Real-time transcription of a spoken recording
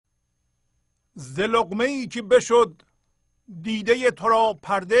ز لقمه ای که بشد دیده تو را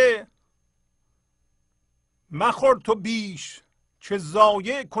پرده، مخور تو بیش که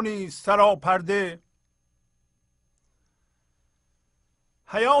ضایع کنی سراپرده.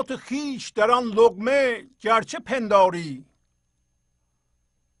 حیات خویش در آن لقمه گرچه پنداری،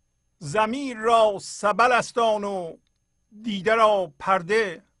 ضمیر را سبل است آن و دیده را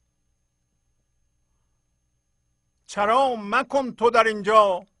پرده. چرا مکن تو در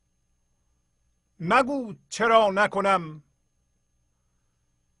اینجا، مگو چرا نکنم،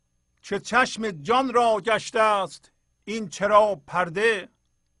 که چشم جان را گشته است این چرا پرده.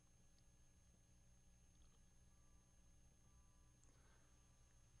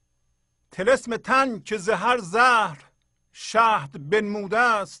 طلسم تن که ز هر زهر شهد بنموده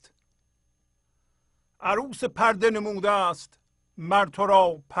است، عروس پرده نموده است مر تو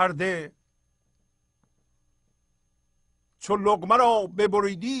را پرده. چو لقمه را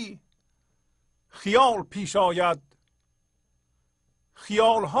ببریدی خیال پیش آید،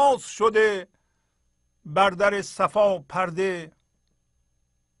 خیال هاست شده بر در صفا پرده.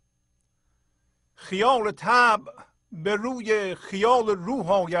 خیال طبع به روی خیال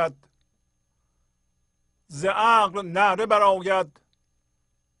روح آید، ز عقل نعره برآید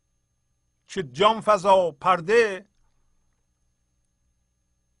که جان فزا پرده.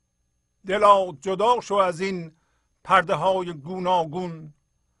 دلا جدا شو از این پرده های گوناگون،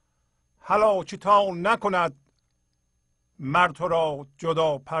 هلا که تا نکند مر تو را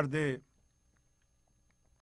جدا پرده.